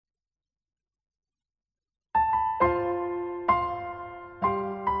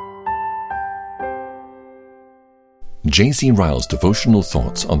J.C. Ryle's Devotional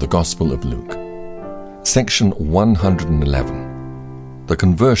Thoughts on the Gospel of Luke. Section 111. The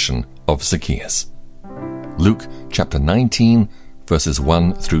Conversion of Zacchaeus. Luke chapter 19, verses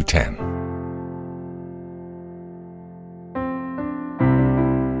 1 through 10.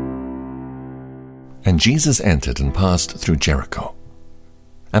 And Jesus entered and passed through Jericho.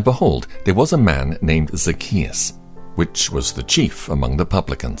 And behold, there was a man named Zacchaeus, which was the chief among the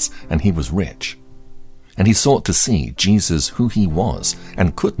publicans, and he was rich. And he sought to see Jesus who he was,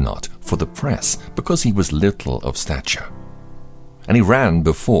 and could not for the press, because he was little of stature. And he ran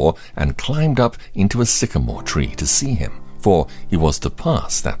before, and climbed up into a sycamore tree to see him, for he was to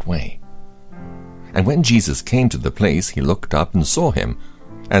pass that way. And when Jesus came to the place, he looked up and saw him,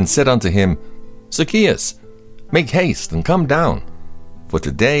 and said unto him, Zacchaeus, make haste and come down, for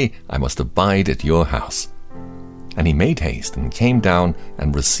today I must abide at your house. And he made haste and came down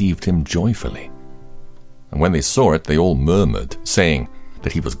and received him joyfully. And when they saw it, they all murmured, saying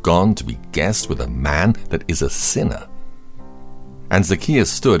that he was gone to be guest with a man that is a sinner. And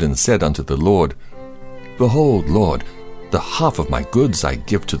Zacchaeus stood and said unto the Lord, Behold, Lord, the half of my goods I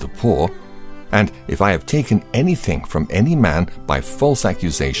give to the poor, and if I have taken anything from any man by false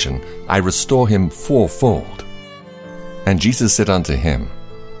accusation, I restore him fourfold. And Jesus said unto him,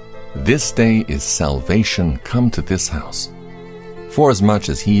 This day is salvation come to this house, forasmuch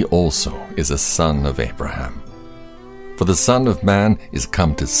as he also is a son of Abraham. For the Son of Man is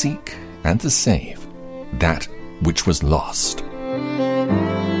come to seek and to save that which was lost.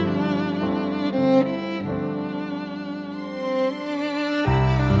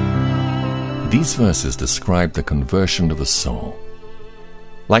 These verses describe the conversion of a soul.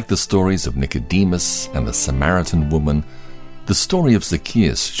 Like the stories of Nicodemus and the Samaritan woman, the story of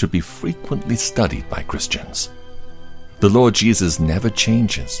Zacchaeus should be frequently studied by Christians. The Lord Jesus never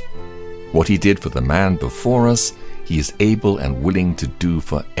changes. What he did for the man before us, he is able and willing to do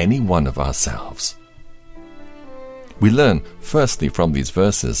for any one of ourselves. We learn, firstly, from these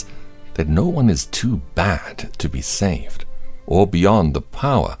verses, that no one is too bad to be saved, or beyond the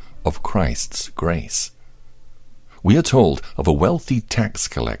power of Christ's grace. We are told of a wealthy tax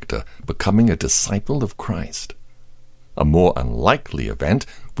collector becoming a disciple of Christ. A more unlikely event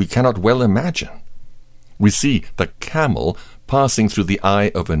we cannot well imagine. We see the camel passing through the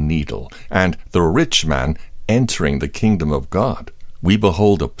eye of a needle, and the rich man entering the kingdom of God. We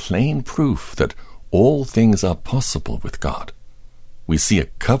behold a plain proof that all things are possible with God. We see a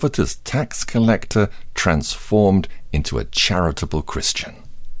covetous tax collector transformed into a charitable Christian.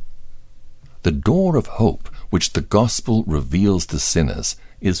 The door of hope which the gospel reveals to sinners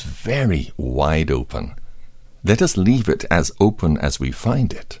is very wide open. Let us leave it as open as we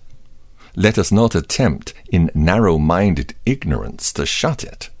find it. Let us not attempt in narrow-minded ignorance to shut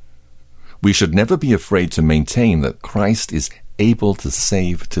it. We should never be afraid to maintain that Christ is able to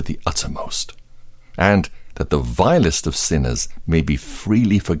save to the uttermost, and that the vilest of sinners may be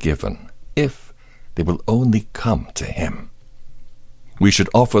freely forgiven if they will only come to him. We should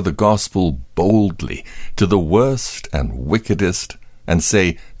offer the gospel boldly to the worst and wickedest and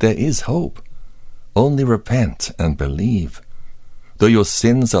say, there is hope. Only repent and believe. Though your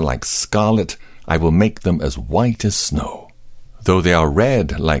sins are like scarlet, I will make them as white as snow. Though they are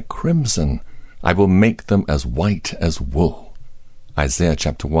red like crimson, I will make them as white as wool. Isaiah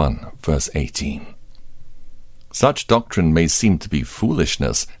chapter 1, verse 18. Such doctrine may seem to be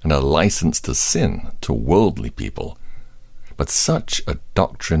foolishness and a license to sin to worldly people, but such a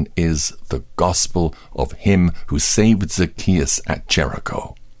doctrine is the gospel of him who saved Zacchaeus at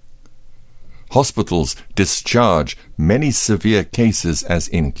Jericho. Hospitals discharge many severe cases as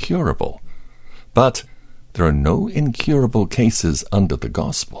incurable, but there are no incurable cases under the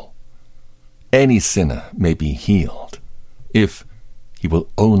gospel. Any sinner may be healed if he will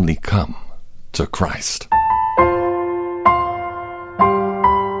only come to Christ.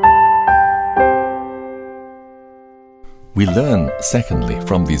 We learn, secondly,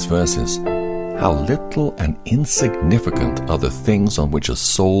 from these verses, how little and insignificant are the things on which a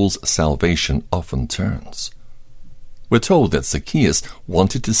soul's salvation often turns. We're told that Zacchaeus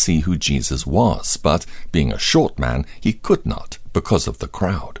wanted to see who Jesus was, but being a short man, he could not because of the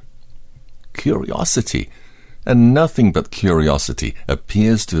crowd. Curiosity, and nothing but curiosity,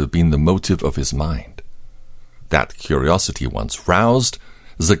 appears to have been the motive of his mind. That curiosity once roused,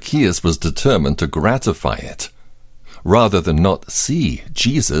 Zacchaeus was determined to gratify it. Rather than not see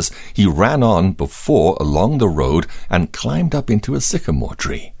Jesus, he ran on before along the road and climbed up into a sycamore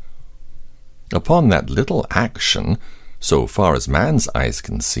tree. Upon that little action, so far as man's eyes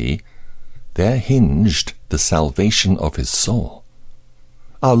can see, there hinged the salvation of his soul.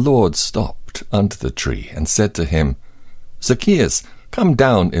 Our Lord stopped under the tree and said to him, "Zacchaeus, come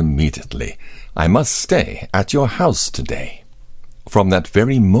down immediately. I must stay at your house today." From that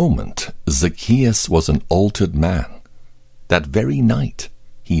very moment, Zacchaeus was an altered man. That very night,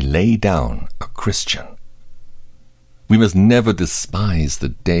 he lay down a Christian. We must never despise the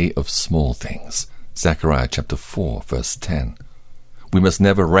day of small things. Zechariah chapter 4, verse 10. We must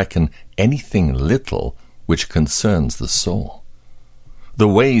never reckon anything little which concerns the soul. The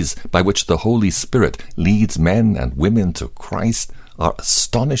ways by which the Holy Spirit leads men and women to Christ are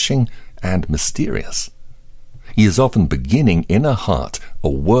astonishing and mysterious. He is often beginning in a heart a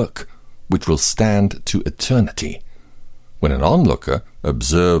work which will stand to eternity, when an onlooker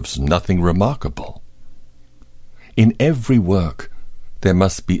observes nothing remarkable. In every work there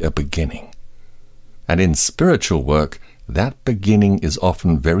must be a beginning, and in spiritual work that beginning is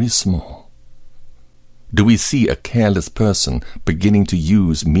often very small. Do we see a careless person beginning to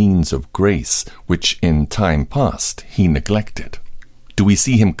use means of grace which in time past he neglected? Do we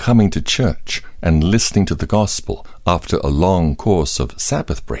see him coming to church and listening to the gospel after a long course of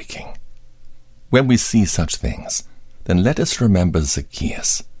Sabbath breaking? When we see such things, then let us remember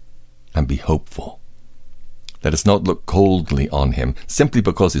Zacchaeus and be hopeful. Let us not look coldly on him simply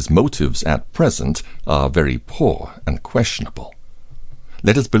because his motives at present are very poor and questionable.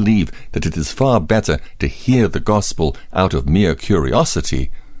 Let us believe that it is far better to hear the gospel out of mere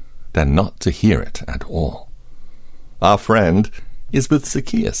curiosity than not to hear it at all. Our friend is with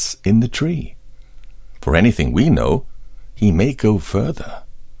Zacchaeus in the tree. For anything we know, he may go further.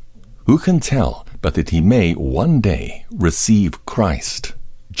 Who can tell but that he may one day receive Christ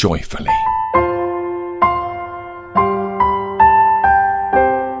joyfully?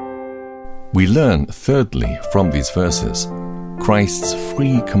 We learn, thirdly, from these verses, Christ's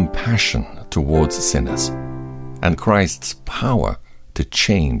free compassion towards sinners and Christ's power to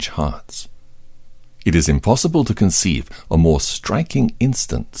change hearts. It is impossible to conceive a more striking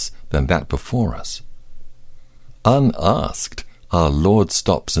instance than that before us. Unasked, our Lord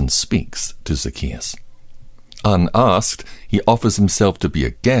stops and speaks to Zacchaeus. Unasked, he offers himself to be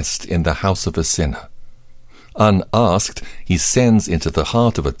a guest in the house of a sinner. Unasked, he sends into the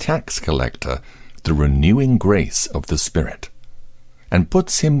heart of a tax collector the renewing grace of the Spirit, and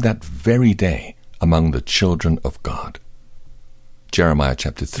puts him that very day among the children of God. Jeremiah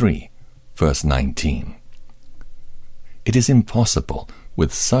chapter 3, verse 19. It is impossible,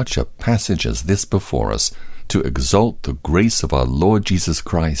 with such a passage as this before us, to exalt the grace of our Lord Jesus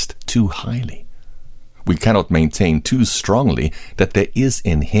Christ too highly. We cannot maintain too strongly that there is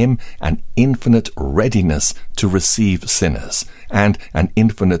in him an infinite readiness to receive sinners, and an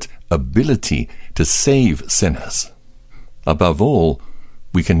infinite ability to save sinners. Above all,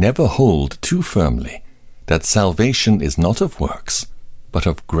 we can never hold too firmly that salvation is not of works, but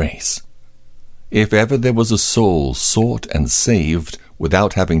of grace. If ever there was a soul sought and saved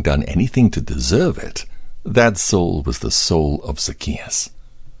without having done anything to deserve it, that soul was the soul of Zacchaeus.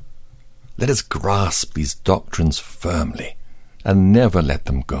 Let us grasp these doctrines firmly and never let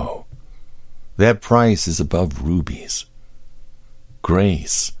them go. Their price is above rubies.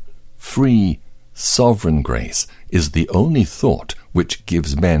 Grace, free, sovereign grace, is the only thought which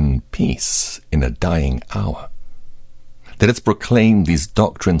gives men peace in a dying hour. Let us proclaim these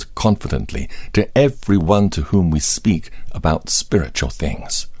doctrines confidently to every one to whom we speak about spiritual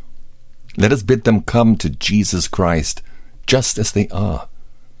things. Let us bid them come to Jesus Christ just as they are,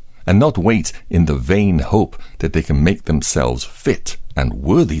 and not wait in the vain hope that they can make themselves fit and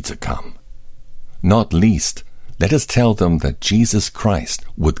worthy to come. Not least, let us tell them that Jesus Christ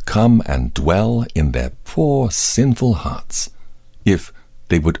would come and dwell in their poor sinful hearts, if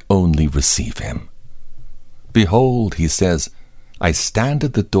they would only receive him. Behold, he says, I stand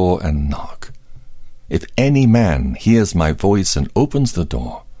at the door and knock. If any man hears my voice and opens the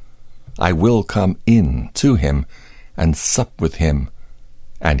door, I will come in to him and sup with him,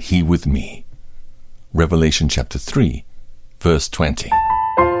 and he with me. Revelation chapter 3, verse 20.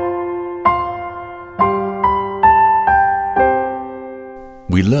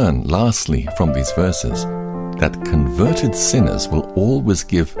 We learn, lastly, from these verses, that converted sinners will always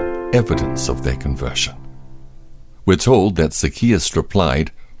give evidence of their conversion. We're told that Zacchaeus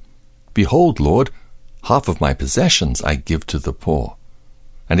replied, Behold, Lord, half of my possessions I give to the poor,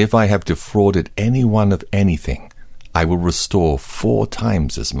 and if I have defrauded anyone of anything, I will restore 4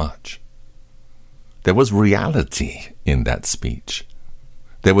 times as much. There was reality in that speech.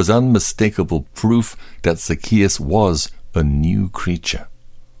 There was unmistakable proof that Zacchaeus was a new creature.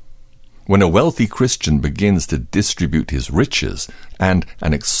 When a wealthy Christian begins to distribute his riches and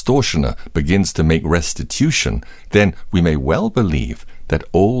an extortioner begins to make restitution, then we may well believe that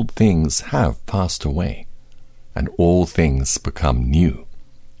old things have passed away. and all things become new.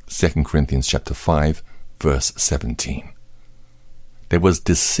 2 Corinthians chapter 5, verse 17. There was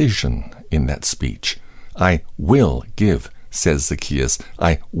decision in that speech. I will give, says Zacchaeus.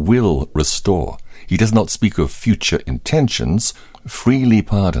 I will restore. He does not speak of future intentions. Freely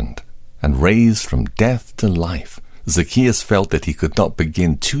pardoned and raised from death to life, Zacchaeus felt that he could not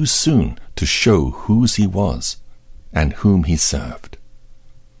begin too soon to show whose he was and whom he served.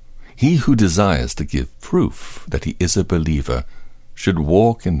 He who desires to give proof that he is a believer should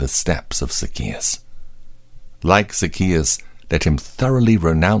walk in the steps of Zacchaeus. Like Zacchaeus, let him thoroughly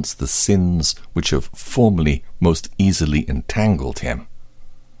renounce the sins which have formerly most easily entangled him.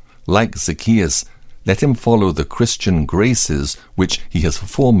 Like Zacchaeus, let him follow the Christian graces which he has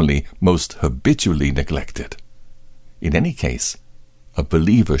formerly most habitually neglected. In any case, a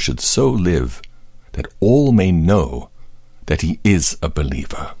believer should so live that all may know that he is a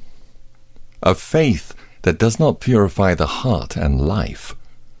believer. A faith that does not purify the heart and life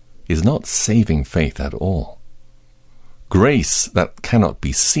is not saving faith at all. Grace that cannot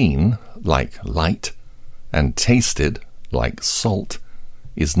be seen, like light, and tasted, like salt,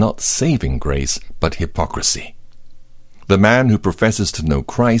 is not saving grace, but hypocrisy. The man who professes to know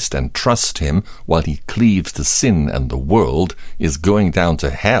Christ and trust him while he cleaves to sin and the world is going down to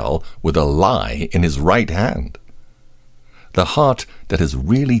hell with a lie in his right hand. The heart that has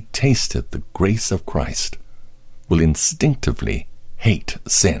really tasted the grace of Christ will instinctively hate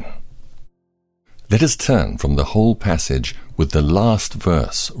sin. Let us turn from the whole passage with the last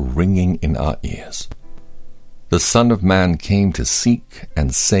verse ringing in our ears. The Son of Man came to seek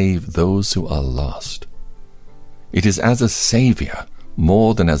and save those who are lost. It is as a Saviour,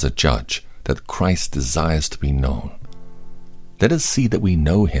 more than as a judge, that Christ desires to be known. Let us see that we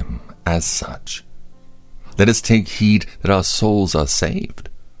know him as such. Let us take heed that our souls are saved.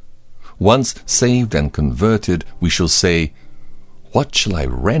 Once saved and converted, we shall say, "What shall I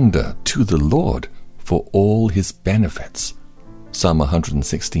render to the Lord for all his benefits?" Psalm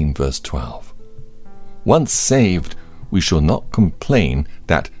 116, verse 12. Once saved, we shall not complain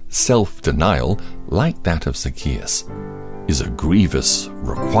that self-denial, like that of Zacchaeus, is a grievous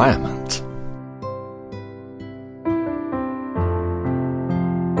requirement.